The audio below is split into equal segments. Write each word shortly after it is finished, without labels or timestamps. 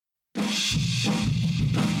Hello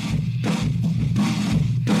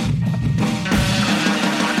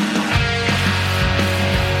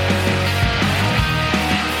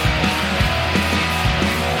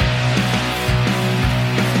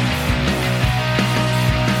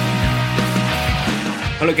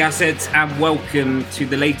Gasheads and welcome to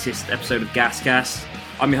the latest episode of Gascast.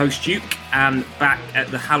 I'm your host Duke and back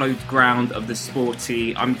at the hallowed ground of the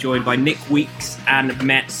Sporty, I'm joined by Nick Weeks and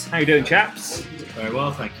Mets. How you doing, chaps? Very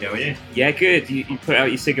well, thank you. How are you? Yeah, good. You put out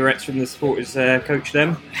your cigarettes from the Supporters coach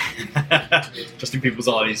then? Just in people's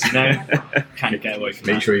eyes, you know? Can't get away from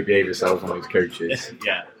that. Make sure you behave yourselves on those coaches.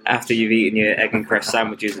 Yeah. After you've eaten your egg and cress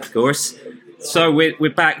sandwiches, of course. So we're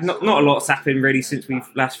back. Not a lot's happened really since we've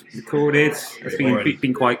last recorded. It's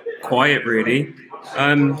been quite quiet really.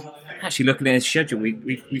 Actually, looking at his schedule,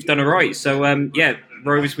 we've done all right. So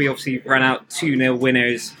Rovers, we obviously ran out 2-0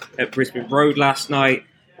 winners at Brisbane Road last night,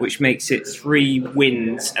 which makes it 3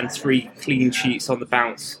 wins and 3 clean sheets on the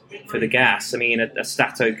bounce for the Gas. I mean, a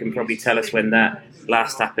Stato can probably tell us when that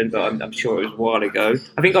last happened, but I'm sure it was a while ago.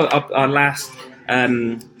 I think our last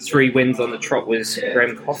 3 wins on the trot was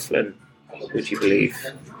Graham Coughlin. Would you believe?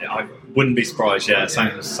 Yeah, I wouldn't be surprised. Yeah,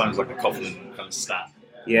 sounds like a Coughlin kind of stat.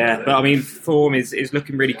 Yeah, but I mean, form is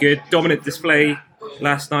looking really good. Dominant display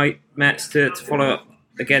last night, Mets to follow up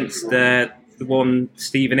against the one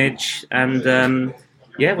Stevenage, and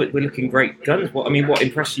we're looking great guns. What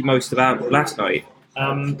impressed you most about last night?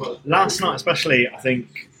 Last night, especially, I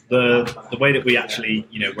think the way that we actually,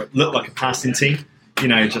 looked like a passing team.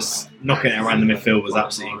 Just knocking it around the midfield was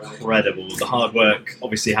absolutely incredible. The hard work,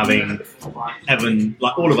 obviously having Evan,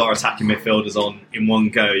 like all of our attacking midfielders on in one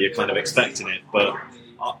go, you're kind of expecting it. But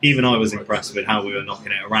even I was impressed with how we were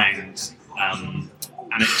knocking it around. And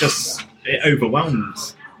it overwhelmed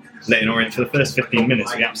Leyton Orient for the first 15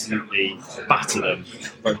 minutes. We absolutely battered them,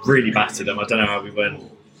 like really battered them. I don't know how we went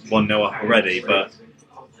 1-0 up already, but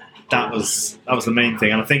that was the main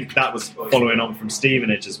thing. And I think that was following on from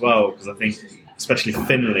Stevenage as well, because I think especially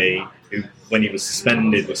Finley, who, when he was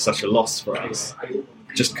suspended, was such a loss for us,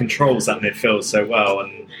 just controls that midfield so well.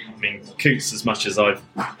 And I mean, Coots, as much as I've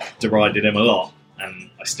derided him a lot, and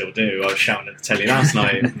I still do, I was shouting at the telly last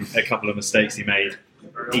night a couple of mistakes he made.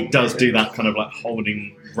 He does do that kind of like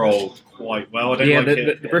holding role quite well.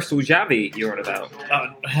 The Bristol Javi you're on about.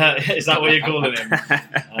 Is that what you're calling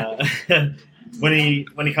him? When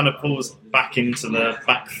he kind of pulls back into the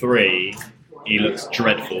back three, he looks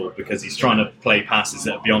dreadful because he's trying to play passes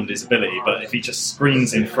that are beyond his ability. But if he just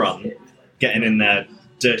screens in front, getting in there,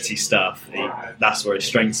 dirty stuff, that's where his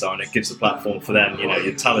strengths are, and it gives a platform for them,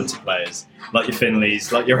 your talented players, like your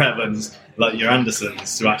Finleys, like your Evans, like your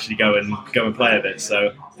Andersons, to actually go and play a bit.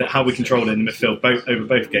 So how we controlled it in the midfield over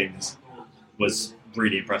both games was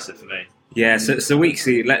really impressive for me. Yeah, so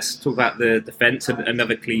Weeksy, let's talk about the defence.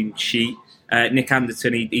 Another clean sheet. Nick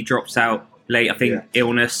Anderson, he drops out late, I think,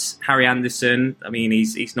 illness. Harry Anderson, I mean,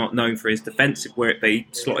 he's not known for his defensive work, but he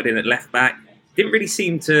slotted in at left back. Didn't really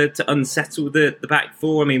seem to unsettle the back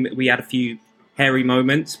four. I mean, we had a few hairy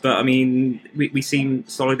moments, but I mean, we seem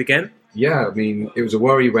solid again. Yeah, I mean, it was a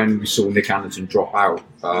worry when we saw Nick Anderson drop out.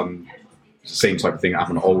 It's the same type of thing that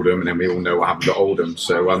happened at Oldham, and then we all know what happened at Oldham.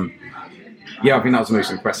 So, I think that was the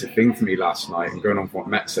most impressive thing for me last night. And going on from what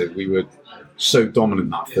Matt said, we were so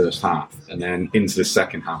dominant that first half, and then into the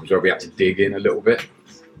second half where we had to dig in a little bit,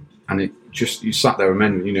 and you sat there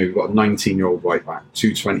and you've got a 19-year-old right back,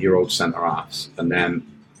 2 20-year-old centre halves, and then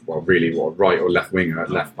right or left winger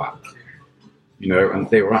at left back, and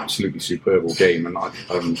they were absolutely superb all game. And I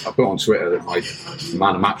put on Twitter that my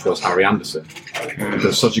man of match was Harry Anderson. He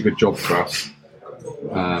does such a good job for us,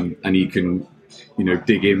 and he can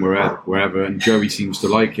dig in wherever, and Joey seems to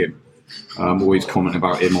like him. Always commenting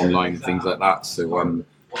about him online and things like that. So,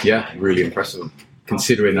 really impressive,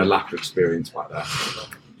 considering a lack of experience back there.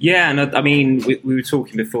 Yeah, and I mean, we were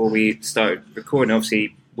talking before we started recording.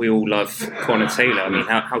 Obviously, we all love Connor Taylor. I mean,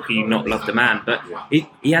 how can you not love the man? But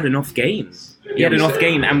he had an off game.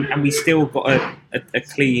 And we still got a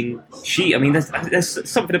clean sheet. I mean, there's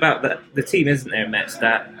something about the team, isn't there, Mets,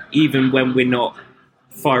 that even when we're not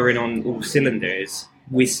firing on all cylinders,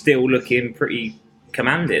 we're still looking pretty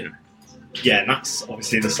commanding. Yeah, and that's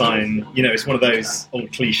obviously the sign. It's one of those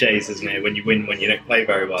old cliches, isn't it? When you win, when you don't play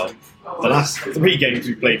very well. The last 3 games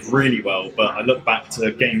we played really well, but I look back to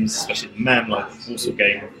games, especially the men, like the Walsall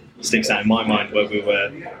game, sticks out in my mind where we were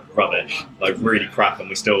rubbish, like really crap, and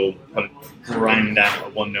we still kind of ground out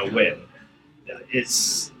a 1-0 win.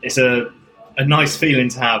 It's a nice feeling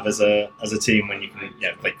to have as a team when you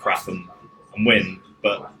can play crap and win.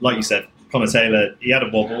 But like you said, Connor Taylor, he had a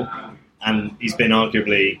wobble. and he's been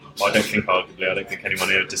arguably, I don't think anyone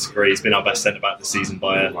here would disagree, he's been our best centre-back this season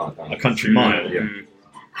by a country mile.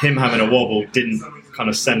 Him having a wobble didn't kind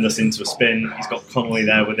of send us into a spin. He's got Connolly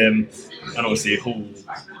there with him, and obviously Hall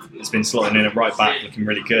has been slotting in at right back, looking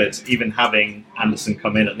really good. Even having Anderson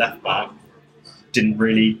come in at left back didn't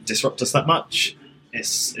really disrupt us that much.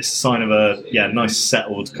 It's a sign of a nice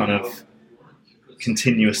settled kind of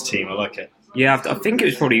continuous team. I like it. Yeah, I think it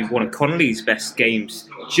was probably one of Connolly's best games,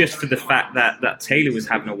 just for the fact that Taylor was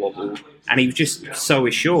having a wobble and he was just so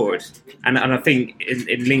assured. And I think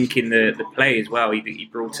in linking the play as well, he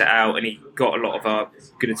brought it out and he got a lot of our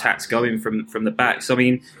good attacks going from the back. So I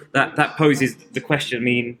mean, that poses the question. I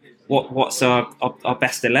mean, what's our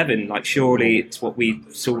best 11? Like, surely it's what we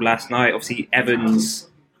saw last night. Obviously, Evans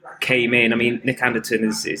came in. I mean, Nick Anderton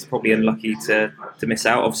is probably unlucky to miss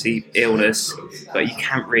out, obviously illness, but you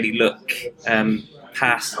can't really look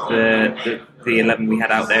past the 11 we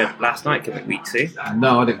had out there last night, can we, week 2?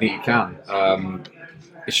 No, I don't think you can.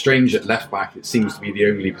 It's strange at left back. It seems to be the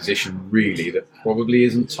only position really that probably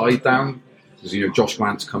isn't tied down, because Josh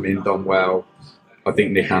Grant's come in, done well. I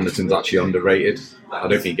think Nick Anderton's actually underrated. I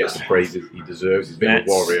don't think he gets the praise that he deserves. He's a bit of a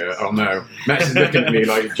warrior. Oh no, Mets is looking at me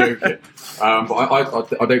like you're joking. But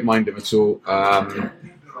I don't mind him at all.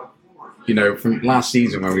 From last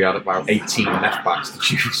season when we had about 18 left backs to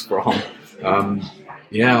choose from.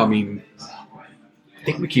 I mean, I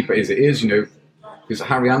think we keep it as it is. Because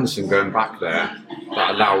Harry Anderson going back there,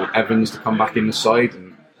 that allowed Evans to come back in the side.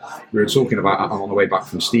 And we were talking about on the way back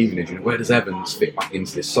from Stevenage. Where does Evans fit back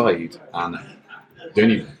into this side? And the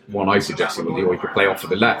only one I suggested was he could play off to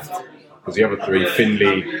the left, because the other three,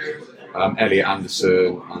 Finley, Elliot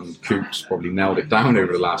Anderson and Coops, probably nailed it down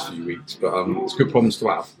over the last few weeks. But it's good problems to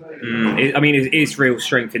have. It is real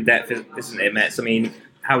strength in depth, isn't it, Mets? I mean,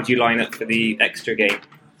 how would you line up for the extra game?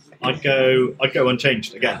 I'd go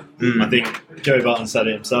unchanged again. I think Joe Barton said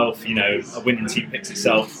it himself. A winning team picks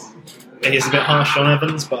itself. It is a bit harsh on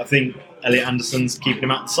Evans, but I think Elliot Anderson's keeping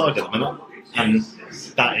him outside at the minute, and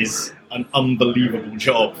that is an unbelievable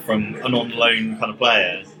job from an on-loan kind of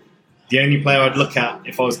player. The only player I'd look at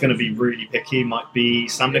if I was going to be really picky might be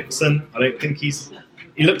Sam Nicholson. I don't think he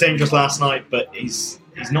looked dangerous last night, but he's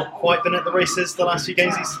not quite been at the races the last few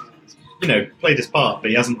games. He's played his part,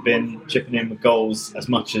 but he hasn't been chipping in with goals as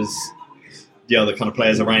much as the other kind of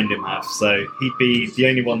players around him have. So he'd be the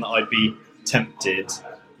only one that I'd be tempted.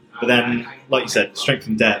 But then, like you said, strength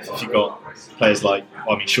and depth. If you've got players like,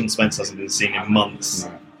 Sean Spence hasn't been seen in months.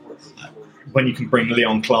 When you can bring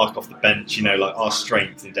Leon Clark off the bench, like our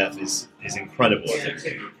strength and depth is incredible, I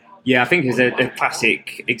think. Yeah, I think it's a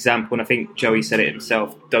classic example, and I think Joey said it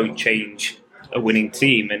himself, don't change a winning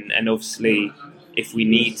team. And obviously, if we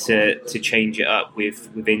need to change it up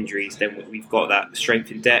with injuries, then we've got that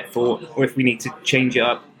strength and depth. Or if we need to change it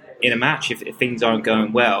up in a match, if things aren't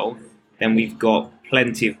going well, then we've got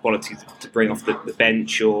plenty of quality to bring off the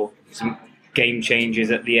bench, or some game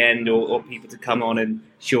changes at the end, or people to come on and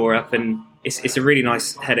shore up. And it's a really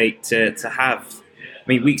nice headache to have. I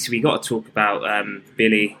mean, weeks we got to talk about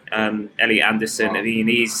Billy, Elliot Anderson. I mean,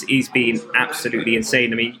 he's been absolutely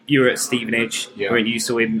insane. I mean, you were at Stevenage where you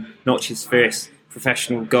saw him notch his first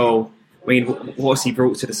professional goal. I mean, what's he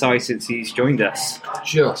brought to the side since he's joined us?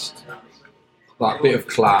 Just that bit of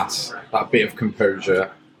class, that bit of composure.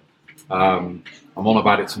 I'm on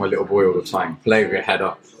about it to my little boy all the time. Play with your head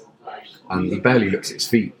up. And he barely looks at his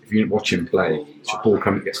feet. If you watch him play, it's a ball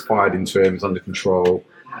coming, gets fired into him, he's under control,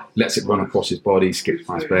 lets it run across his body, skips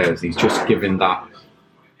past players. He's just given that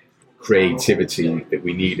creativity that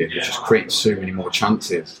we needed, which just creates so many more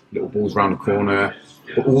chances. Little balls around the corner,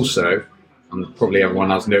 but also, and probably everyone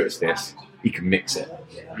has noticed this, he can mix it.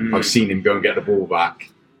 I've seen him go and get the ball back,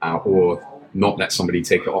 or not let somebody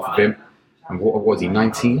take it off of him. And what was he,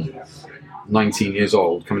 19 years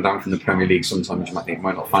old, coming down from the Premier League. Sometimes you might think he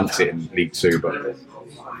might not fancy it in League 2, but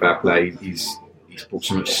fair play. He's brought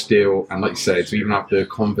so much skill, and like you said, to even have the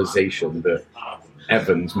conversation that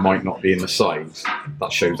Evans might not be in the side,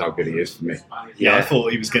 that shows how good he is for me. Yeah, I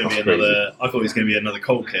thought he was going to be another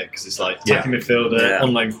cold kick, because it's like attacking midfielder,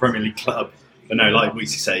 online Premier League club. But no, like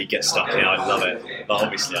Weezy said, he gets stuck in. I love it. But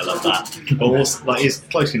obviously, I love that. But also, his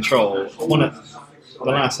close control. One of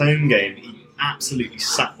the last home game, he absolutely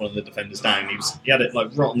sat one of the defenders down. He had it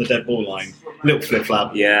right on the dead ball line. Little flip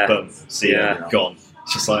flap, boom, see ya, gone.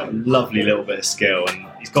 It's just like a lovely little bit of skill, and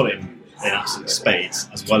he's got it in absolute spades,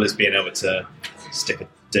 as well as being able to stick a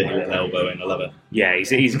dirty little elbow in. I love it. Yeah,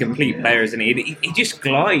 he's a complete player, isn't he? He just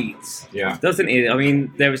glides, doesn't he? I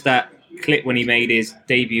mean, there was that clip when he made his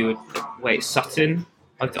debut at Sutton,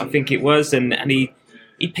 I think it was, and he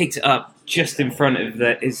picked it up just in front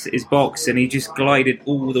of his box, and he just glided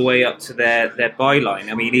all the way up to their byline.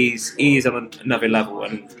 I mean, he is on another level,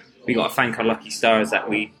 and we got to thank our lucky stars that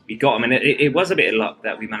we got him. And it was a bit of luck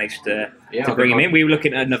that we managed to bring him in. We were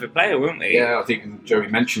looking at another player, weren't we? Yeah, I think Joey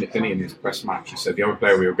mentioned it, didn't he, in his press match? He said the other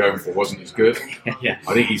player we were going for wasn't as good. Yeah,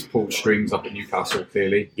 I think he's pulled strings up at Newcastle,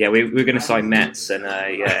 clearly. Yeah, we were going to sign Metz, and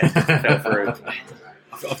fell through.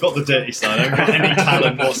 I've got the dirty side. I haven't got any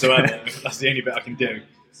talent whatsoever. That's the only bit I can do.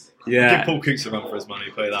 Yeah. Give Paul Coots a run for his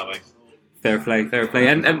money, put it that way. Fair play.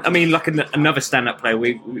 And I mean, like another stand-up player,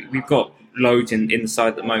 we've got loads in the side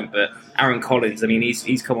at the moment, but Aaron Collins, I mean,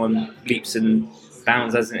 he's come on leaps and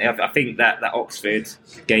bounds, hasn't he? I think that Oxford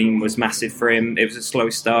game was massive for him. It was a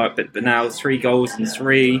slow start, but now 3 goals in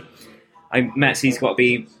 3. Metzi's got to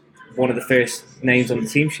be one of the first names on the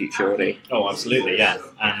team sheet, surely. Oh, absolutely, yeah.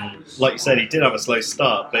 And like you said, he did have a slow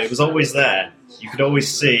start, but it was always there. You could always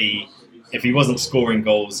see if he wasn't scoring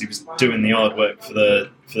goals, he was doing the hard work for the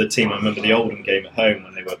team. I remember the Oldham game at home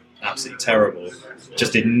when they were absolutely terrible.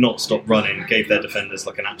 Just did not stop running, gave their defenders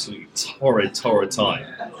like an absolutely torrid time.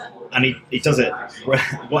 And he does it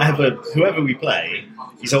whoever we play,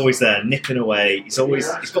 he's always there, nipping away. He's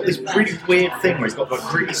got this really weird thing where he's got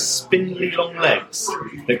like really spindly long legs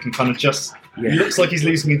that can kind of just, he looks like he's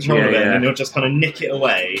losing control of it, and he'll just kind of nick it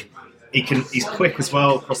away. He's quick as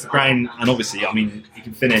well across the ground, and obviously, I mean, he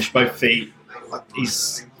can finish both feet.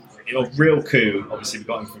 He's a real coup. Obviously, we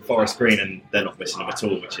got him from Forest Green, and they're not missing him at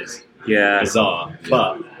all, which is bizarre.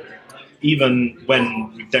 But even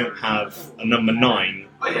when we don't have a number 9,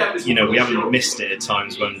 we haven't missed it at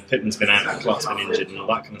times when Pittman's been out and Clark's been injured and all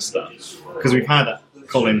that kind of stuff. Because we've had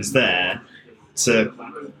Collins there to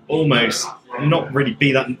almost not really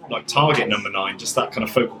be that like target number 9, just that kind of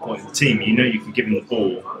focal point of the team. You know you can give him the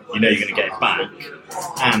ball, you know you're going to get it back,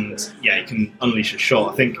 and he can unleash a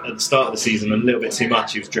shot. I think at the start of the season, a little bit too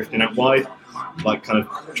much, he was drifting out wide, like kind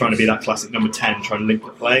of trying to be that classic number 10, trying to link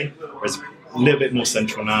the play, whereas a little bit more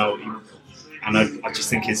central now. And I just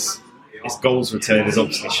think his goals return is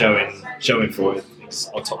obviously showing for it. He's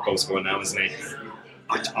our top goal scorer now, isn't he?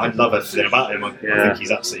 I love everything about him. I think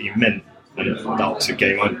he's absolutely mint. And the Oxford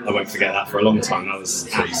game, I won't forget that for a long time. That was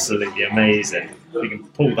absolutely amazing. You can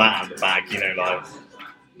pull that out of the bag, like.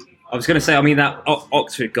 I was going to say, I mean, that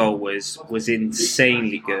Oxford goal was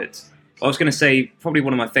insanely good. I was going to say probably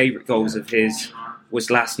one of my favourite goals of his was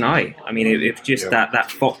last night. I mean, it was just that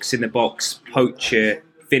fox in the box poacher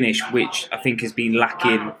finish, which I think has been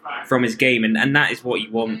lacking from his game, and that is what you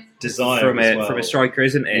want from a striker,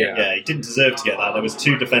 isn't it? Yeah, he didn't deserve to get that. There was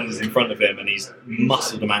 2 defenders in front of him, and he's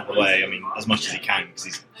muscled them out of the way. I mean, as much as he can because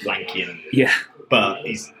he's lanky but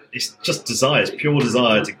it's just pure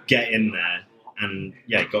desire to get in there, and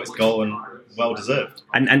he got his goal and well deserved.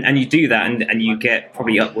 And you do that, and you get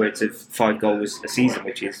probably upwards of 5 goals a season,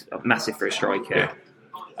 which is massive for a striker.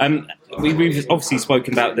 We've obviously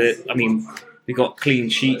spoken about we've got clean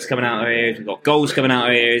sheets coming out of our ears. We've got goals coming out of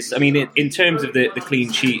our ears. I mean, in terms of the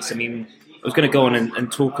clean sheets, I mean, I was going to go on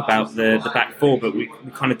and talk about the back 4, but we've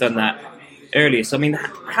kind of done that earlier. So, I mean,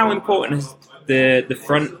 how important has the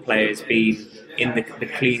front players been in the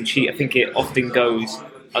clean sheet? I think it often goes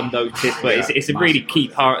unnoticed, but it's a really key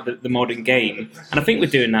part of the modern game. And I think we're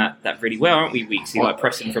doing that really well, aren't we, Weeksy? Like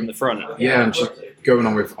pressing from the front. Yeah, and just going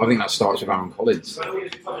on with, I think that starts with Aaron Collins,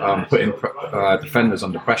 putting defenders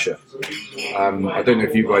under pressure. I don't know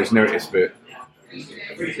if you guys noticed, but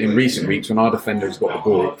in recent weeks, when our defenders got the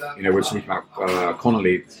ball, we're speaking about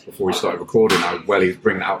Connolly before we started recording, how well he's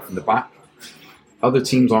bringing it out from the back. Other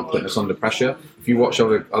teams aren't putting us under pressure. If you watch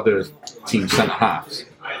other teams' centre halves,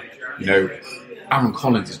 Aaron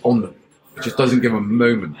Collins is on them. It just doesn't give him a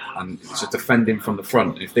moment, and it's just defending from the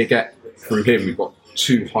front. And if they get through him, we've got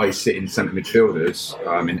 2 high-sitting centre midfielders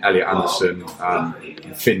in Elliot Anderson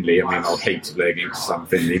and Finley. I mean, I'd hate to play against Sam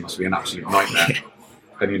Finley. It must be an absolute nightmare.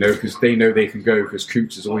 And, because they know they can go, because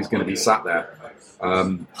Coots is always going to be sat there. I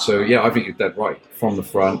think you're dead right. From the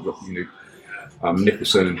front,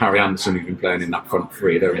 Nicholson and Harry Anderson, who've been playing in that front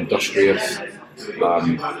 3, they're industrious.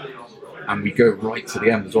 And we go right to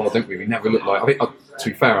the end as well, don't we? We never look like... I think, to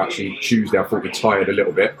be fair, actually, Tuesday I thought we tired a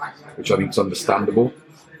little bit, which I think is understandable.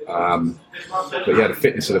 But the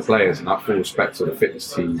fitness of the players, and that full respect to the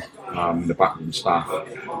fitness team, the backroom staff.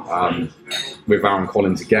 With Aaron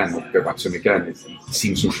Collins again, I'll go back to him again, he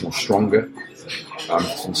seems much more stronger. From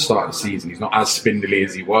the start of the season, he's not as spindly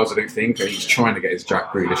as he was, I don't think. And he's trying to get his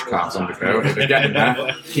Jack Grealish calves under go. They're getting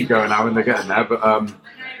there. Keep going now, and they're getting there. But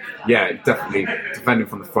definitely defending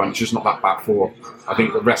from the front. It's just not that back 4. I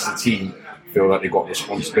think the rest of the team feel like they've got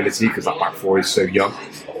responsibility because that back 4 is so young.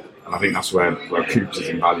 And I think that's where Coops is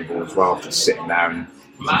invaluable as well, just sitting there and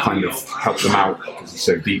you can kind of help them out because he's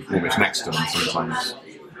so deep, almost next to them sometimes.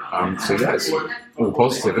 So yeah, it's all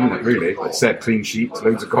positive, isn't it, really? Like I said, clean sheets,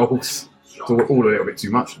 loads of goals. It's all a little bit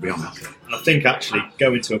too much, to be honest. And I think actually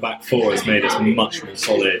going to a back four has made us much more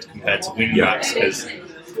solid compared to wing backs, because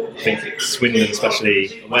I think Swindon,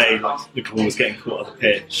 especially away, like Liverpool was getting caught on the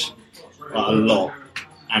pitch a lot,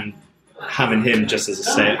 and having him just as a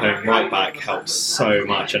stay-at-home right-back helps so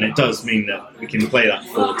much, and it does mean that we can play that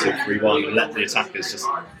 4-2-3-1 and let the attackers just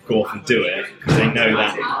go off and do it, because they know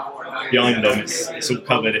that behind them it's all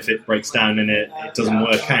covered if it breaks down and it doesn't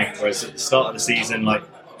work out. Whereas at the start of the season, like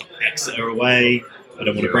Exeter away, I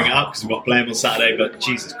don't want to bring it up because we've got to play them on Saturday, but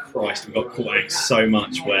Jesus Christ, we got caught out so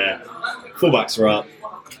much where fullbacks were up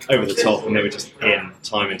over the top and they were just in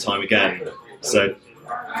time and time again. So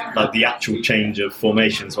like the actual change of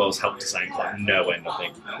formation as well has helped us out like no end, I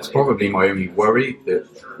think. It's probably my only worry, that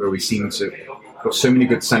where we seem to got so many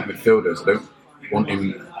good centre midfielders. I don't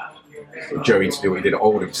want Joey to do what he did at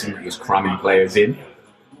Oldham. It seemed like he was cramming players in.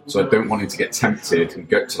 So I don't want him to get tempted and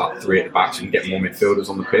go to that 3 at the back so we can get more midfielders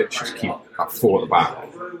on the pitch. Just keep that 4 at the back.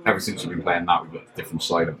 Ever since we've been playing that, we've got a different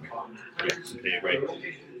side, haven't we? Yeah, completely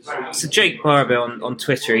agree. So Jake Barber on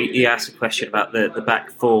Twitter, he asked a question about the back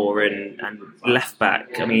four and left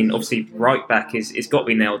back. I mean, obviously right back is got to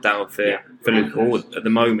be nailed down for Luke Hall at the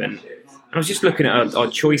moment. And I was just looking at our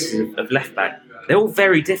choices of left back. They're all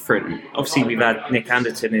very different. Obviously, we've had Nick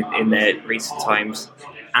Anderton in there recent times.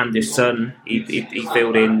 Anderson, he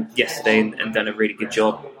filled in yesterday and done a really good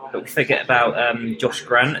job. But we forget about Josh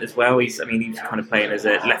Grant as well. He's kind of playing as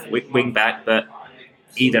a left wing back, but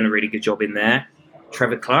he done a really good job in there.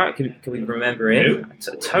 Trevor Clark, can we remember him?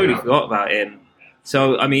 I totally forgot about him.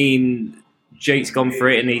 So, I mean, Jake's gone for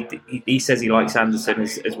it, and he says he likes Anderson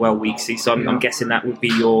as well, Weeksy. So I'm guessing that would be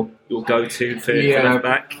your go-to for left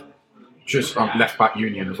back. Just left back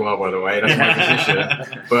union as well, by the way. That's my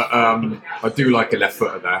position. But I do like a left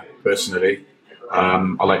footer there, personally.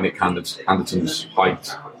 I like Nick Anderton's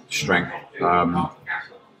height, strength.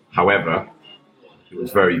 However, it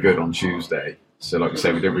was very good on Tuesday. So, like I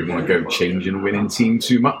say, we don't really want to go changing a winning team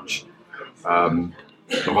too much. If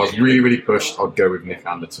I was really, really pushed, I'd go with Nick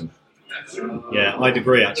Anderton. Yeah, I'd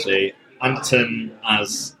agree, actually. Anderton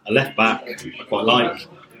as a left back, I quite like.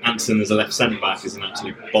 Anderson as a left centre back is an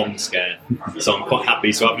absolute bomb scare. So I'm quite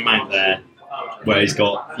happy to have him out there where he's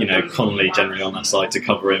got, Connolly generally on that side to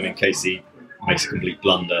cover him in case he makes a complete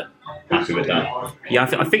blunder. Happy with that. Yeah,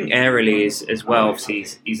 I think aerially is as well.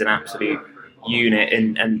 Obviously, he's an absolute unit,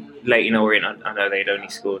 and Leyton Orient, I know they'd only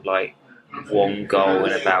scored like 1 goal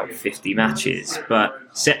in about 50 matches, but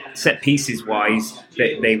set pieces wise,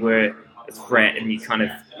 they were a threat, and you kind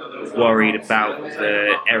of worried about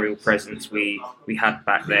the aerial presence we had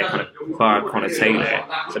back there, kind of bar Connor Taylor.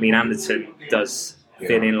 So I mean, Anderson does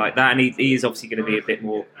fit in like that, and he is obviously going to be a bit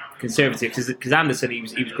more conservative because Anderson he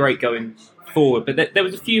was great going forward, but there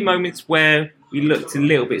was a few moments where we looked a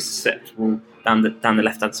little bit susceptible down the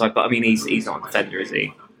left hand side. But I mean, he's not a defender, is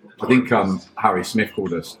he? I think Harry Smith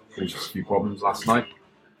caused us a few problems last night.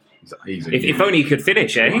 If only he could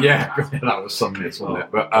finish, eh? Yeah, that was some miss, wasn't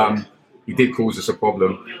it? But he did cause us a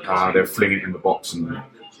problem. They were flinging it in the box, and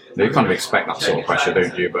you kind of expect that sort of pressure,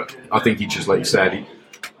 don't you? But I think he just, like you said,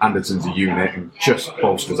 Anderson's a unit and just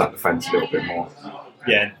bolsters that defence a little bit more.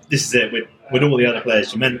 Yeah, this is it. With all the other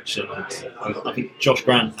players you mentioned, I think Josh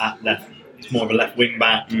Grant at left is more of a left wing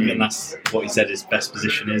back, and that's what he said his best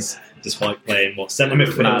position is, despite playing centre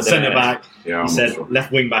midfield, centre back. Yeah, he said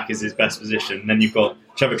left wing back is his best position. And then you've got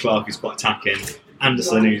Trevor Clark, who's quite attacking,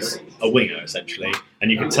 Anderson, who's a winger essentially,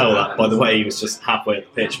 and you can tell that by the way he was just halfway at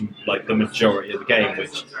the pitch, like the majority of the game,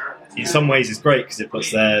 which in some ways is great because it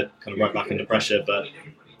puts their kind of right back under pressure, but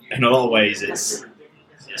in a lot of ways it's,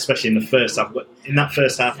 especially in the first half, in that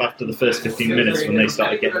first half after the first 15 minutes when they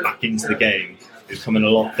started getting back into the game, it was coming a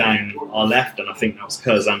lot down our left, and I think that was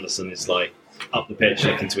because Anderson is like up the pitch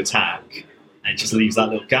looking to attack, and it just leaves that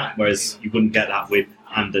little gap, whereas you wouldn't get that with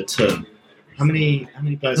Anderton. How many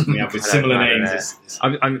players can we have with similar names?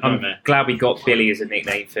 I'm glad we got Billy as a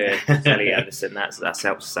nickname for Elliot Anderson. That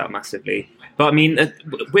helps us out massively. But I mean,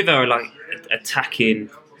 with our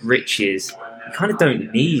attacking riches, you kind of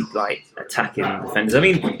don't need attacking defenders. I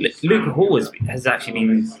mean, Luke Hall has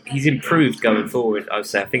actually he's improved going forward. I would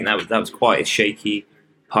say I think that was quite a shaky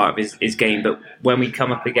part of his game. But when we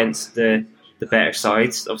come up against the better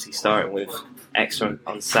sides, obviously starting with Exeter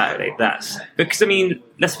on Saturday, that's because I mean,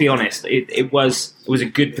 let's be honest, it was a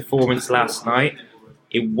good performance last night.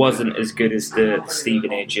 It wasn't as good as the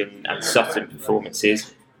Stevenage and Sutton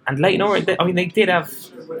performances. And Leyton Orient, I mean, they did have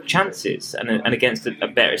chances, and against a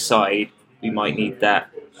better side, we might need that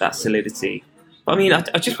that solidity. But I mean, I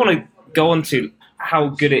just want to go on to how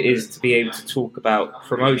good it is to be able to talk about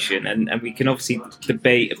promotion, and we can obviously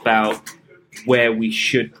debate about where we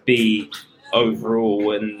should be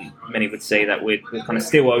overall, and many would say that we're kind of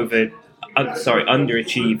still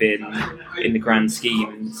underachieving in the grand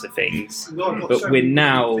schemes of things. But we're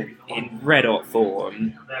now in red hot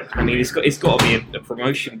form. I mean, it's got to be a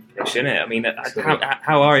promotion push, isn't it? I mean,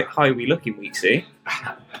 how high are we looking, Weeksy?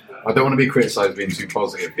 I don't want to be criticised being too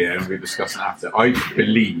positive here, and we'll discuss it after. I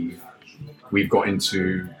believe we've got in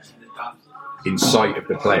sight of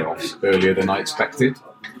the playoffs earlier than I expected.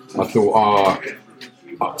 I thought our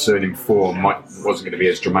upturning form wasn't going to be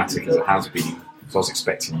as dramatic as it has been. So I was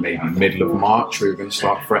expecting maybe middle of March we were going to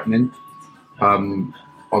start threatening. I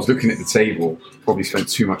was looking at the table, probably spent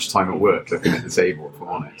too much time at work looking at the table, if I'm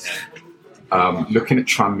honest. Looking at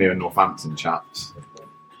Tranmere and Northampton, chaps.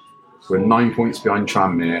 We're 9 points behind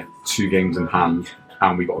Tranmere, 2 games in hand,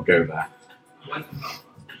 and we got to go there.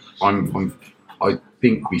 I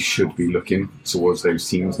think we should be looking towards those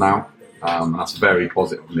teams now. That's very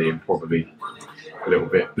positive for me, and probably a little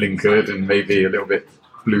bit blinkered and maybe a little bit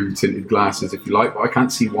blue tinted glasses, if you like. But I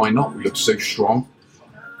can't see why not. We look so strong.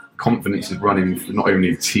 Confidence is running for not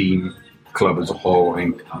only the team, club as a whole.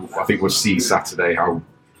 I think we'll see Saturday how.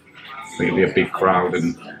 I think it'll be a big crowd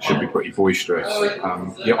and should be pretty boisterous.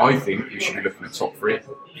 I think we should be looking at top 3.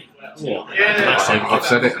 I've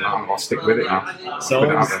said it and I'll stick with it now. So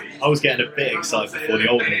I was getting a bit excited before the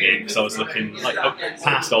Oldham game because I was looking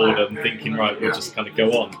past Oldham thinking, right, we'll just kind of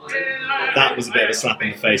go on. That was a bit of a slap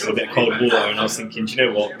in the face, a bit of cold water, and I was thinking, do you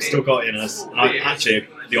know what, we've still got it in us. And actually,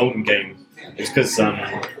 the Oldham game, it was because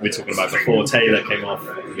we were talking about before, Taylor came off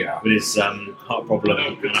with his heart problem,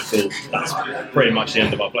 and I thought that's pretty much the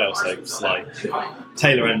end of our playoff hopes.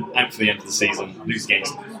 Taylor out for the end of the season, lose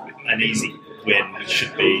against an easy win, which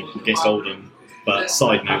should be against Oldham. But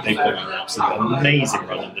side note, they've got an absolutely amazing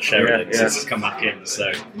run under Sheridan since he's come back in. So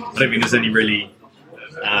I don't think there's any really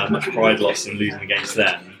much pride lost in losing against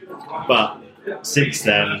them. But since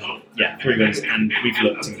then, 3 wins, and we've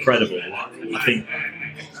looked incredible. I think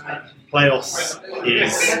playoffs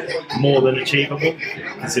is more than achievable,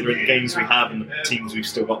 considering the games we have and the teams we've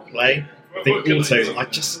still got to play. I think also,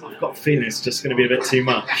 I've got a feeling it's just going to be a bit too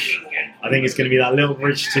much. I think it's going to be that little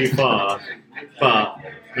bridge too far. But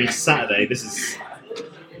I mean, Saturday, this is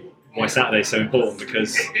why Saturday's so important,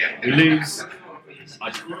 because we lose,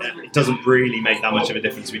 it doesn't really make that much of a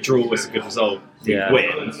difference. We draw is a good result. We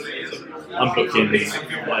win. I'm booking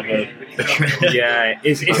whatever.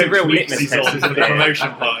 It's a real litmus test for the promotion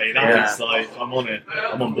party. That was I'm on it.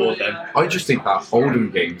 I'm on board then. I just think that Oldham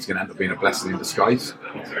game is going to end up being a blessing in disguise.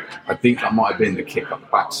 I think that might have been the kick up the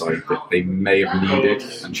backside that they may have needed,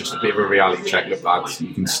 and just a bit of a reality check. Look, lads,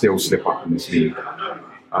 you can still slip up in this league.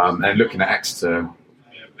 And looking at Exeter,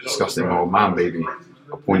 discussing, maybe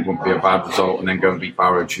a point wouldn't be a bad result, and then go and beat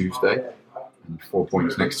Barrow Tuesday. And 4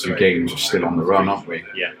 points next 2 games, we're still on the run, aren't we?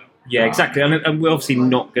 Yeah, exactly. And we're obviously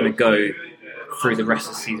not going to go through the rest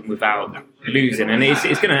of the season without losing. And it's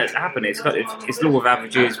going to happen. It's law of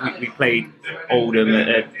averages. We played Oldham at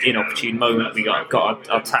an inopportune moment. We got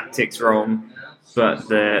our tactics wrong. But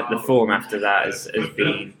the form after that has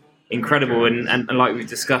been incredible. And like we've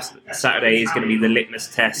discussed, Saturday is going to be the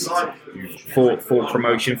litmus test for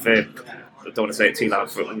promotion for... I don't want to say it too loud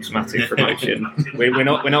for automatic promotion. we're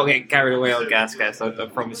not getting carried away on Gascast. I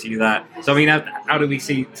promise you that. So I mean, how do we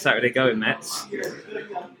see Saturday going, Mets?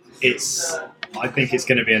 I think it's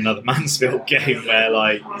going to be another Mansfield game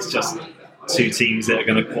where it's just 2 teams that are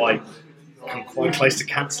going to come quite close to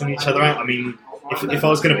cancelling each other out. I mean, if I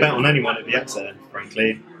was going to bet on anyone, it'd be Exeter,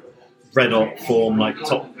 frankly. Red hot form,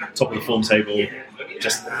 top of the form table,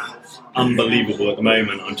 just unbelievable at the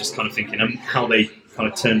moment. I'm just kind of thinking how they kind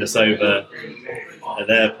of turned us over at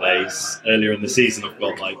their place earlier in the season. I've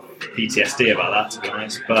got PTSD about that, to be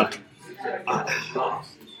honest. But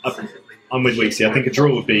I'm with Weeksy. I think a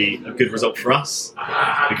draw would be a good result for us,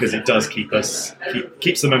 because it does keeps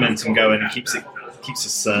the momentum going and keeps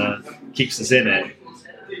us in it.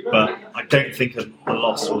 But I don't think a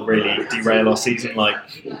loss will really derail our season like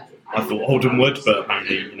I thought Oldham would. But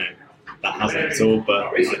apparently, that hasn't at all.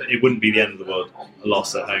 But it wouldn't be the end of the world, a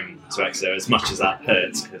loss at home to Exeter, as much as that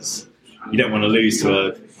hurts, because you don't want to lose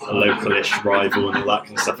to a local-ish rival and all that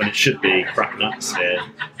kind of stuff, and it should be a cracking atmosphere.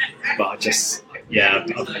 But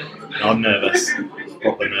I'm nervous,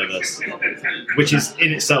 proper nervous, which is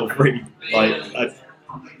in itself really a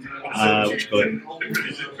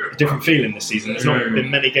different feeling this season. There's not been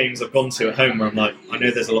many games I've gone to at home where I'm I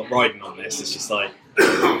know there's a lot riding on this. It's just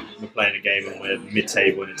we're playing a game and we're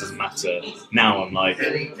mid-table and it doesn't matter. Now I'm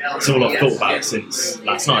it's all I've thought about since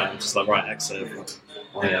last night. I'm just right, Exeter,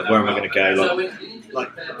 oh yeah, where am I going to go? Like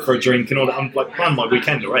for a drink and all that. I'm like planning my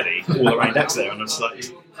weekend already, all around Exeter, and I'm just like,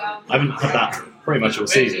 I haven't had that pretty much all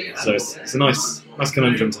season. So it's a nice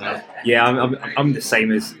conundrum to have. Yeah, I'm the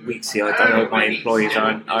same as Weeksy. I don't know if my employees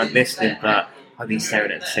aren't listening, but I've been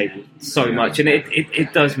staring at the table so much, and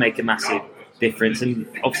it does make a massive difference. And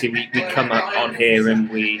obviously we come up on here and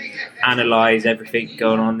we analyse everything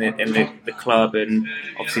going on in the club, and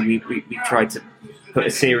obviously we try to put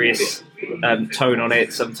a serious tone on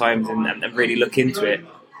it sometimes and really look into it.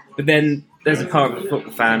 But then there's a part of a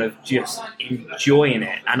football fan of just enjoying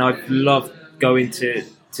it, and I've loved going to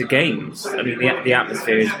games. I mean, the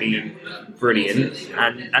atmosphere has been brilliant,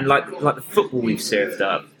 and like the football we've served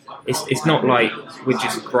up, it's not like we're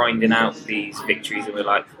just grinding out these victories and we're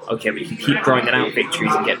like, okay, we can keep grinding out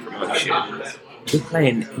victories and get promotion. We're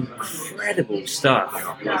playing incredible stuff.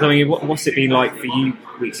 So, I mean, what's it been like for you,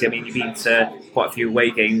 Weeksy? I mean, you've been to quite a few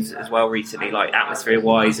away games as well recently, like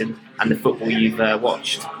atmosphere-wise, and the football you've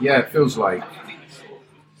watched. Yeah, it feels like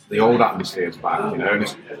the old atmosphere is back, you know, and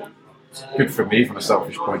it's good for me from a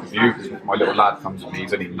selfish point of view, because my little lad comes with me,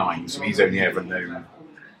 he's only 9, so he's only ever known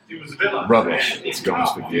rubbish, to be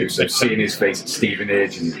honest with you. So seeing his face at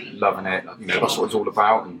Stevenage and loving it, you know, that's what it's all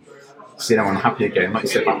about. And seeing him happy again, like you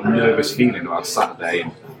said, that nervous feeling about Saturday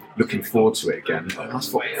and looking forward to it again.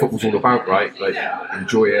 That's what football's all about, right? Like,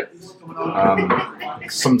 enjoy it.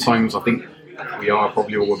 Sometimes I think we are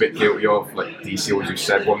probably all a bit guilty of, like DC always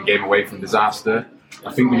said, one game away from disaster.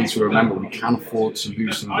 I think we need to remember we can afford to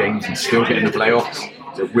lose some games and still get in the playoffs.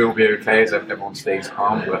 So it will be okay as everyone stays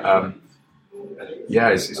calm. But yeah,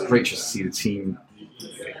 it's great just to see the team.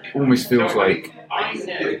 It almost feels like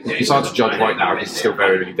it's hard to judge right now because it's still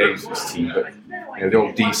very early days of this team. But you know, the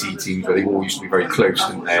old DC teams where they all used to be very close,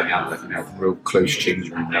 didn't they? And they had like, you know, real close change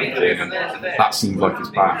room and everything. And that seems like it's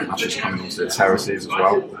back, and that's just coming onto the terraces as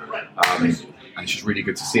well. And it's just really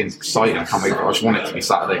good to see, and it's exciting. I can't wait for it. I just want it to be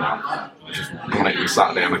Saturday now. I just want it to be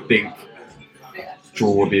Saturday, and I think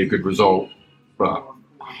draw would be a good result, but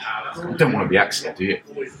you don't want to be Exeter, do you?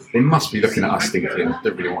 They must be looking at us thinking,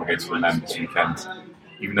 don't really want to go to the Men this weekend.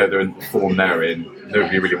 Even though they're in the form they're in,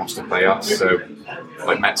 nobody really wants to play us. So,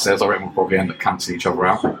 like Met says, I reckon we'll probably end up cancelling each other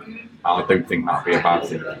out. I don't think that'd be a bad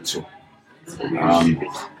thing at all.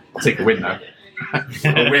 I'll take a win though.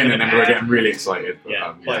 A win, and then we're getting really excited.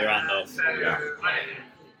 But, play your hand off. Yeah.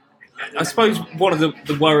 I suppose one of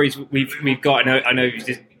the worries we've got, I know you've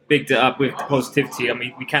just bigged it up with the positivity. I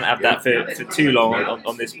mean, we can't have that for too long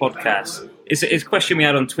on this podcast. It's a question we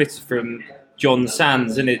had on Twitter from John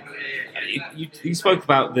Sands, and you spoke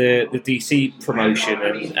about the DC promotion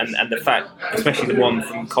and the fact, especially the one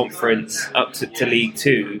from Conference up to League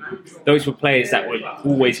Two, those were players that were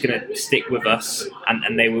always going to stick with us,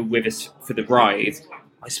 and they were with us for the ride.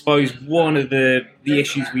 I suppose one of the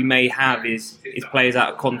issues we may have is players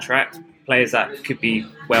out of contract, players that could be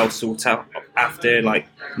well sought out after, like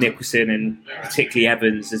Nicholson and particularly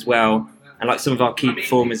Evans as well. And like some of our key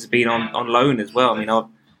performers have been on loan as well. I mean,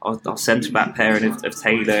 our centre-back pairing of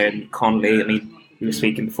Taylor and Conley. I mean, we were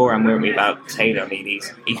speaking beforehand, weren't we, about Taylor? I mean,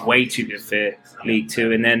 he's way too good for League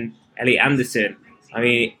Two. And then Elliot Anderson, I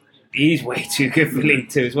mean, he's way too good for League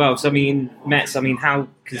Two as well. So, I mean, Mets, I mean, how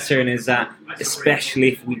concerning is that,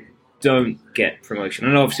 especially if we don't get promotion?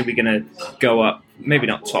 And obviously we're going to go up, maybe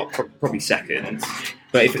not top, probably second.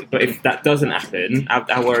 But if that doesn't happen,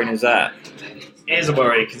 how worrying is that? It is a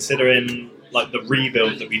worry, considering like the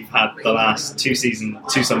rebuild that we've had the last two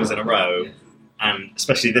summers in a row, and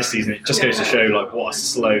especially this season. It just goes to show like what a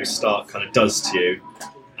slow start kind of does to you,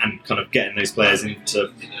 and kind of getting those players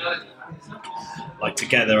into like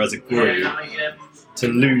together as a group. To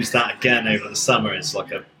lose that again over the summer is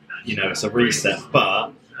like it's a reset.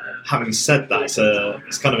 But having said that,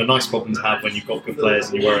 it's kind of a nice problem to have when you've got good players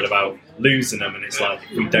and you're worried about losing them. And it's like,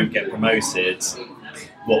 if we don't get promoted,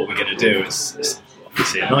 what are we going to do? It's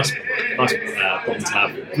obviously a nice problem to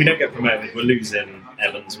have. If we don't get promoted, we're losing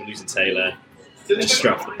Evans, we're losing Taylor. Just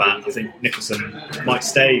straight off the bat, I think Nicholson might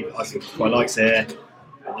stay. I think quite likes it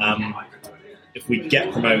here. If we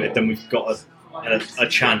get promoted, then we've got a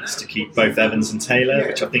chance to keep both Evans and Taylor,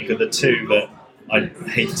 which I think are the two that I'd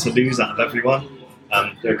hate to lose out of everyone.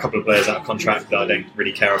 There are a couple of players out of contract that I don't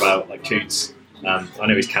really care about, like Coots. I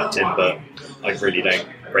know he's captain, but I really don't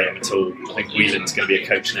rate him at all. I think Whelan's going to be a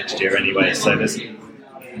coach next year anyway, so there's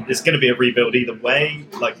going to be a rebuild either way,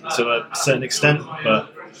 like to a certain extent.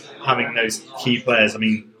 But having those key players, I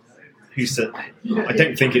mean, I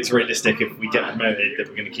don't think it's realistic if we get promoted that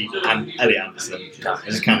we're going to keep Elliot Anderson. I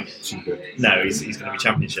just can't. No, he's going to be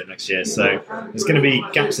Championship next year, so there's going to be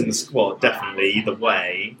gaps in the squad. Definitely, either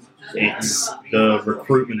way, it's the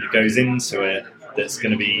recruitment that goes into it that's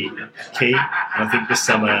going to be key. And I think this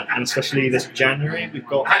summer, and especially this January, we've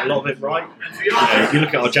got a lot of it right. If you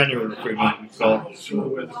look at our January recruitment, we've got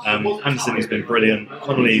Anderson, who's been brilliant,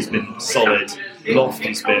 Connolly's been solid, Loft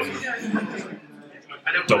has been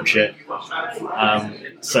dog shit.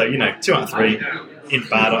 So 2 out of 3 ain't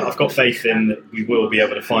bad. I've got faith in that we will be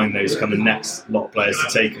able to find those kind of next lot of players to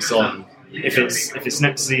take us on. If it's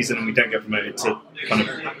next season and we don't get promoted, to kind of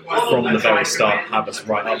from the very start have us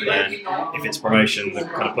right up there. If it's promotion, the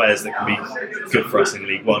kind of players that can be good for us in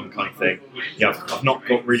League One kind of thing. Yeah, I've not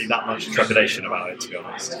got really that much trepidation about it, to be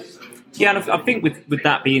honest. Yeah, and I think with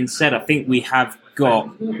that being said, I think we have got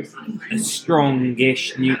a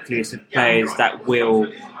strongish nucleus of players that will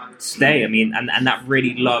stay. I mean, and that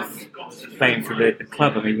really love playing for the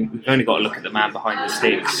club. I mean, we've only got to look at the man behind the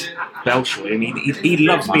sticks, Belshaw. I mean, he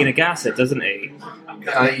loves being a gasser, doesn't he?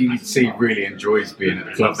 You see, he really enjoys being at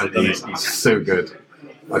the club. He's so good.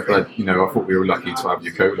 I thought we were lucky to have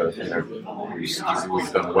Yakola. He's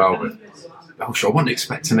always done well, but Belshaw, I wasn't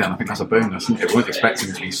expecting it. I think that's a bonus, isn't it? I wasn't expecting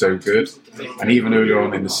him to be so good. And even earlier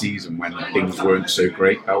on in the season, when things weren't so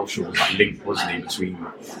great, Belshaw was that link, wasn't he, between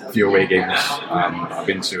a few away games I've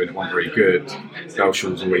been to and it wasn't very good.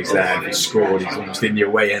 Belshaw was always there. If he scored, he's almost in the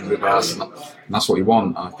away end with us, and that's what he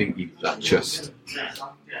wants. And I think that just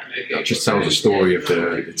tells a story of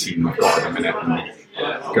the team we've got at the minute.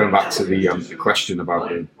 And going back to the question about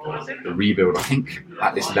the rebuild, I think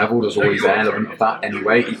at this level there's always an element of that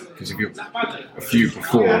anyway, because if a few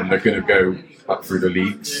perform, they're going to go up through the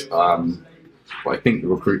leagues. But I think the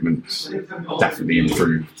recruitment's definitely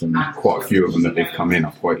improved, and quite a few of them that they've come in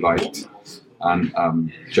I've quite liked.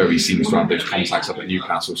 And Joey seems to have those contacts up at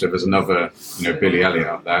Newcastle, so if there's another Billy Elliott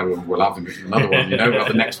up there, we'll have him with another one, we'll have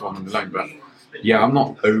the next one on the loan. But yeah, I'm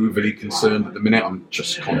not overly concerned at the minute. I'm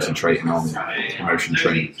just concentrating on promotion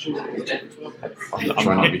training. I'm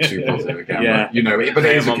trying not to be too positive again. Yeah. But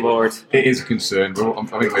it is a concern. I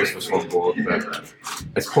think most of us are on board, but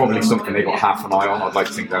it's probably something they've got half an eye on. I'd like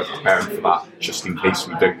to think they're preparing for that just in case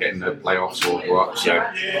we don't get in the playoffs or go up. So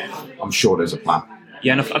I'm sure there's a plan.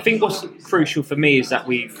 Yeah, and I think what's crucial for me is that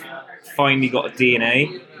we've finally got a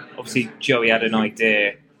DNA. Obviously, Joey had an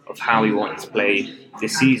idea of how he wanted to play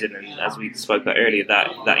this season, and as we spoke about earlier,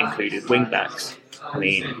 that included wing backs. I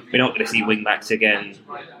mean, we're not going to see wing backs again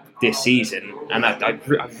this season, and I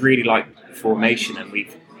really like the formation, and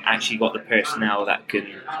we've actually got the personnel that can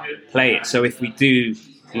play it. So if we do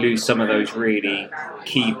lose some of those really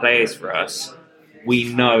key players for us,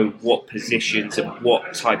 we know what positions and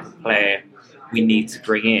what type of player we need to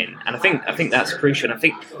bring in, and I think that's crucial. And I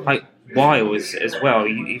think like Weil as well.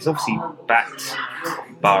 He's obviously backed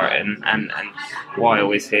Barton, and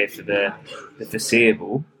Weil is here for the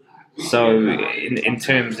foreseeable. So in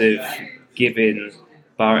terms of giving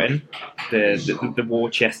Barton the war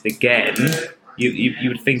chest again, you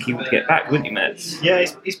would think he would get back, wouldn't you, Mets? Yeah,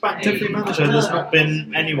 he's backed every manager. There's not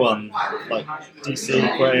been anyone like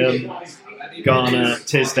DC, Graham, Garner,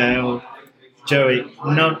 Tisdale, Joey.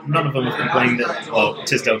 None of them have complained that. Well,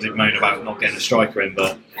 Tisdale did moan about not getting a striker in,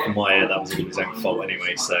 but from my ear, that was all his own fault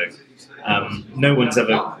anyway. So no one's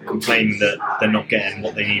ever complained that they're not getting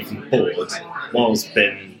what they need from the board. Wild's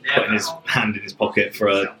been putting his hand in his pocket for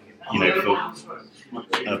a kind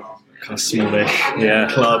of smallish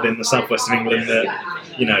club in the southwest of England. That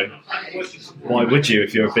why would you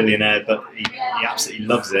if you're a billionaire? But he absolutely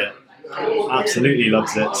loves it. Absolutely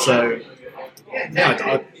loves it. So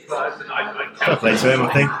yeah, fair play to him,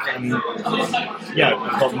 I think.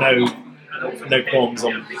 I've got no qualms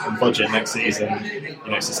on budget next season.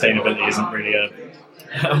 Sustainability isn't really a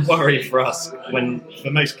worry for us. When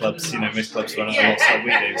for most clubs, most clubs run at a loss like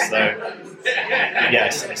we do. So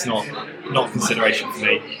yes, it's not a consideration for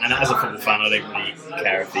me. And as a football fan, I don't really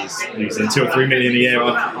care if he's losing 2 or 3 million a year.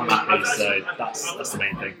 I'm happy. So that's the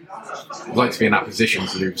main thing. I'd like to be in that position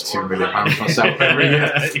to lose £2 million myself every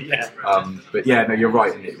year. But yeah, no, you're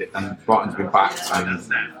right. And Barton's been backed, and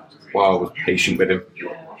Weil was patient with him,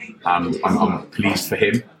 and I'm pleased for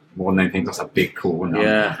him. More than anything, that's a big call. And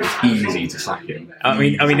it's easy to sack him. I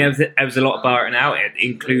mean, there was a lot of Barton out,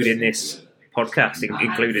 including this podcast,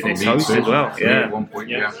 including this host as well. Yeah, at one point.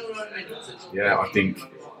 Yeah. I think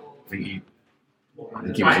he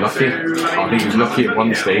was lucky. I think he was lucky at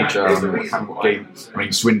one stage.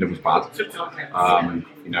 Swindon was bad. I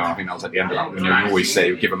think that was at the end of that. You always say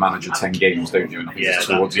you give a manager 10 games, don't you? And I think it's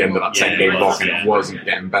towards the end of that 10-game block, and it wasn't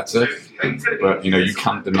getting better. But you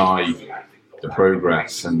can't deny the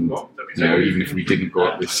progress, and even if we didn't go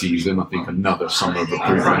up this season, I think another summer of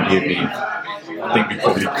improvement I think we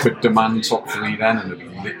probably could demand top 3 then, and there'd be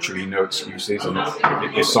literally no excuses. And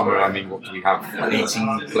this summer, what do we have?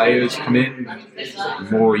 18 players come in,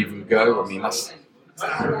 more even go. That's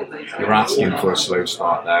you're asking for a slow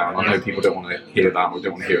start there, and I know people don't want to hear that, or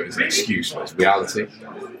don't want to hear it as an excuse, but it's reality.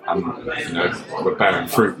 And we're bearing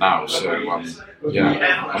fruit now, so I'm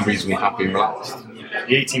reasonably happy and relaxed.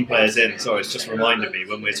 The 18 players in, sorry, it's just reminded me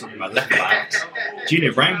when we were talking about left backs,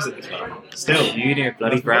 Junior Brown's at the club still. Junior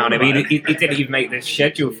bloody Brown. I mean, he didn't even make the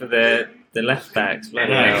schedule for the left backs.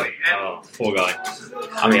 Bloody hell. Oh, poor guy.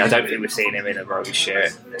 I mean, I don't think we've seen him in a rugby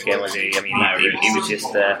shirt again, was he? I mean, he was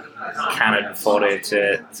just cannon fodder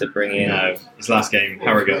to bring in. No, his last game,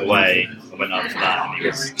 Harrogate away, I went up for that and he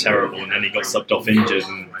was terrible, and then he got subbed off injured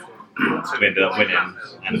and we ended up winning.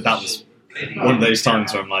 And that was one of those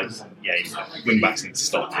times where I'm like, wing backs need to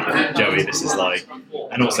stop. Joey, this is like,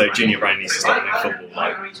 and also Junior Brown needs to stop playing football.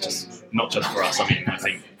 Like, just not just for us. I mean, I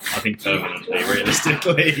think permanently,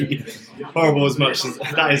 realistically, horrible as much as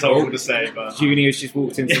that is horrible to say. But Junior's just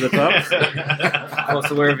walked into the pub. What's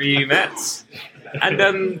the word for you, Mets? And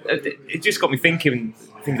it just got me thinking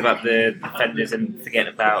about the defenders and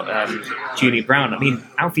forgetting about Junior Brown. I mean,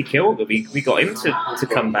 Alfie Kilgore, we got him to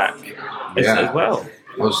come back as well.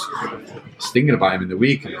 I was thinking about him in the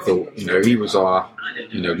week and I thought, he was our,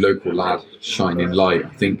 local lad, shining light. I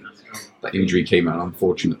think that injury came at an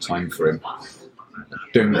unfortunate time for him. I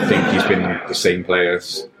don't think he's been the same player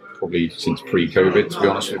probably since pre-COVID, to be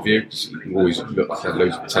honest with you, because he always looked like he had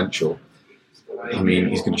loads of potential. I mean,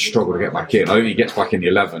 he's going to struggle to get back in. I don't think he gets back in the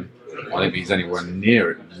 11. I don't think he's anywhere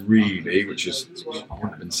near it, really, which is, I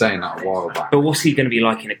wouldn't have been saying that a while back. But what's he going to be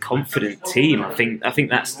like in a confident team? I think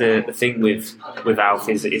that's the thing with Alf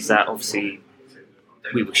is that obviously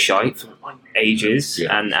we were shy for ages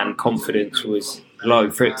and confidence was low.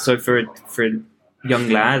 For a young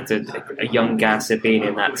lad, a young gasser being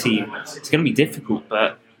in that team, it's going to be difficult,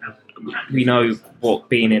 but we know what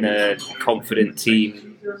being in a confident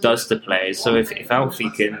team does to players. So if Alfie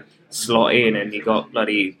can slot in and you got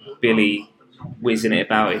bloody Billy whizzing it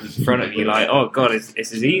about in front of you like, oh god, this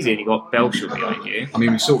is easy, and you got Belshaw behind you. I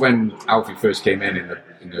mean, we saw when Alfie first came in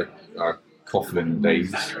the Coughlin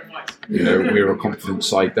days, we were a confident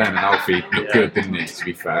side then, and Alfie looked good, didn't he, to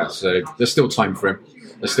be fair. So there's still time for him,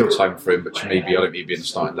 but maybe I don't need to be in the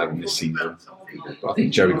starting 11 this season. But I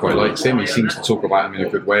think Joey quite likes him. He seems to talk about him in a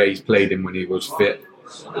good way. He's played him when he was fit.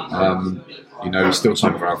 There's still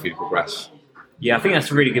time for Alfie to progress. Yeah, I think that's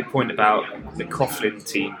a really good point about the Coughlin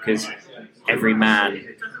team, because every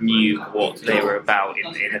man knew what they were about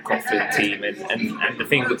in the Coughlin team, and the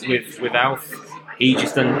thing with Alf, he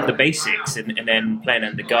just done the basics and then playing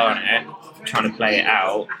under Garner, trying to play it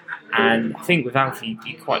out. And I think with Alf, he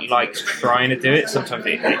quite likes trying to do it. Sometimes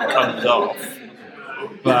it comes off,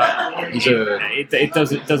 but it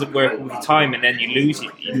doesn't work all the time, and then you lose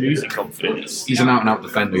your confidence. He's an out-and-out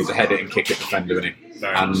defender. He's a head-it and kick-it defender, isn't he?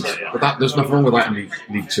 But there's nothing wrong with that in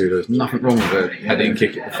League 2. There's nothing wrong with a head-it and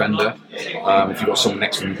kick-it defender. If you've got someone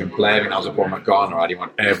next to him who can play, I mean, that was a problem at Garner. I didn't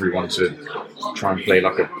want everyone to try and play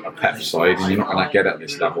like a pep side, and you're not going to get at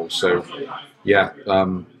this level. So,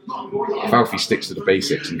 if Alfie sticks to the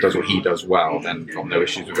basics and does what he does well, then I've got no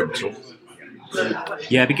issues with him at all.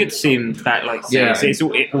 Yeah, it'd be good to see him back. It's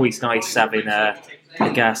always nice having a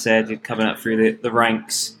gas head coming up through the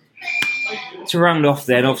ranks. To round off,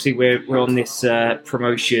 then obviously we're on this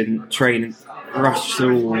promotion train.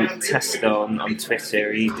 Russell Tester on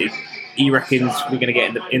Twitter, he reckons we're going to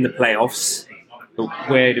get in the playoffs. But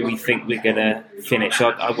where do we think we're going to finish?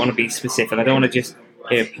 I want to be specific. I don't want to just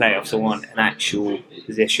hear playoffs. I want an actual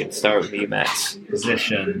position. Start with you, Matt.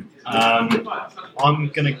 Position. I'm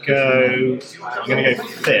going to go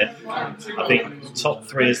fifth. I think top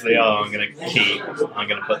three as they are, I'm going to keep. I'm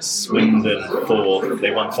going to put Swindon fourth.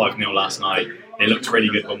 They won 5-0 last night. They looked really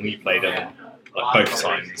good when we played them, like both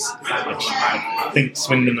times. I think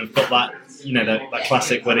Swindon have got that, that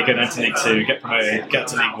classic where they go down to League 2, get promoted, get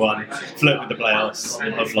to League 1, flirt with the playoffs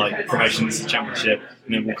of like promotion to the Championship,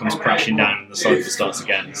 and it all comes crashing down and the cycle starts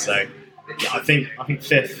again. So I think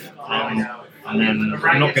fifth, and then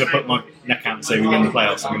I'm not going to put my neck out and say we win the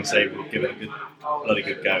playoffs. I'm going to say we'll give it a bloody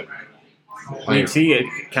good go.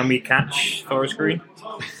 Can we catch Forest Green?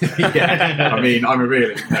 I mean, I'm a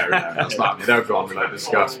realist. No, that's not me. They'll go on, we'll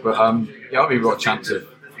discuss. But I mean, we've got a chance of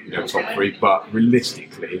top three, but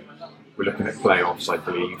realistically, we're looking at playoffs, I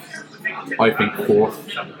believe. I think fourth.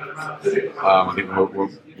 I think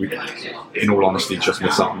we in all honesty, just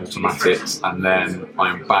miss out on automatics, and then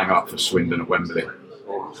I'm bang up for Swindon at Wembley.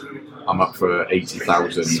 I'm up for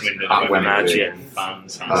 80,000 at Wembley. And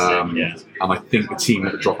I think the team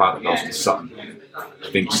that would drop out of the last is Sutton. I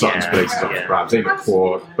think Sutton's place is up for grabs. They look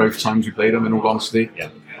for both times we played them, in all honesty.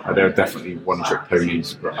 They're definitely one-trick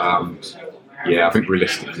ponies. But I think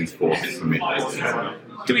realistically fourth for me.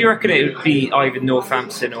 Do we reckon it would be either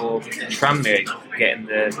Northampton or Tranmere getting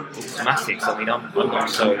the automatics? I mean, I'm not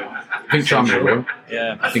so. I think Tranmere will.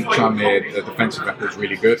 Yeah. I think Tranmere, the defensive record's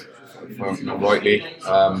really good, if I'm not rightly.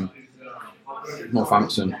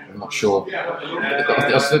 Northampton, I'm not sure.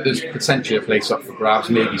 I said there's potentially a place up for grabs.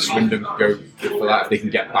 Maybe Swindon could go for that if they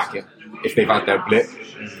can get back it, if they've had their blip.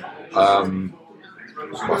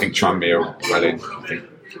 I think Tranmere are well in. I think.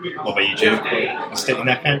 What about you, Jim? You stick the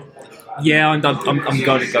neck out? Yeah, I'm going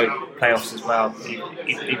to go playoffs as well.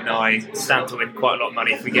 Even though I stand to win quite a lot of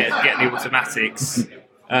money if we get the automatics.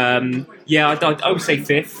 I would say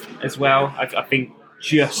fifth as well. I think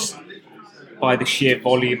just by the sheer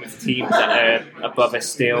volume of teams that are above us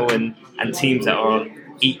still, and teams that are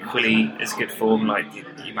equally as good form, like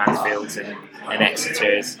your Mansfields and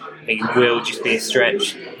Exeter's, I think it will just be a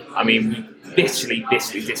stretch. I mean, bitterly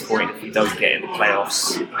disappointed if we don't get in the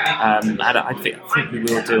playoffs. And I think we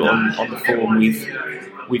will do on the form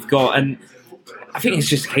we've got. And I think it's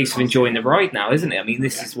just a case of enjoying the ride now, isn't it? I mean,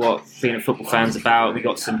 this is what being a football fan's about. We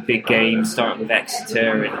got some big games starting with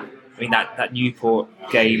Exeter, and I mean that Newport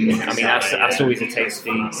game. I mean, that's always a tasty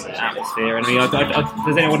atmosphere. And I mean,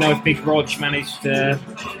 does anyone know if Big Rog managed to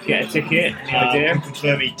get a ticket? Any idea? I can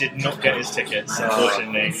confirm he did not get his tickets.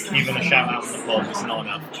 Unfortunately, even a shout out from the pod was not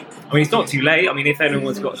enough. I mean, it's not too late. I mean, if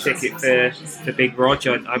anyone's got a ticket for Big Rog,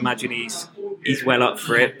 I imagine he's well up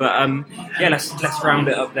for it. But let's round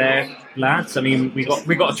it up there, lads. I mean, we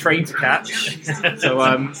got a train to catch, so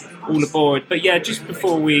all aboard. But yeah, just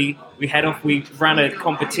before we head off, we ran a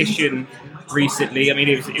competition recently. I mean,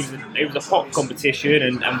 it was a hot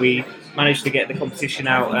competition, and we managed to get the competition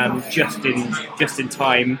out just in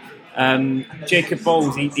time. Jacob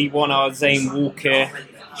Bowles, he won our Zane Walker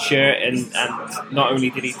shirt, and not only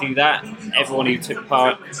did he do that, everyone who took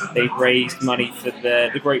part, they raised money for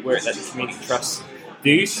the great work that the community trust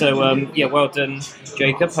do. So well done,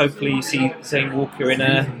 Jacob. Hopefully you see Zane Walker in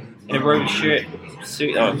a Rovers shirt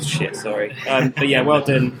suit. Oh shit, sorry. But yeah, well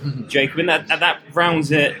done, Jacob. And that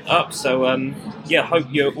rounds it up. So hope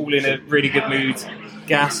you're all in a really good mood,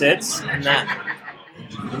 Gasheads, and that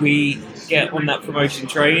we get on that promotion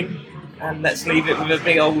train. And let's leave it with a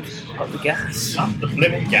big old up the gas. Up the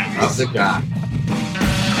flipping gas. Up the gas.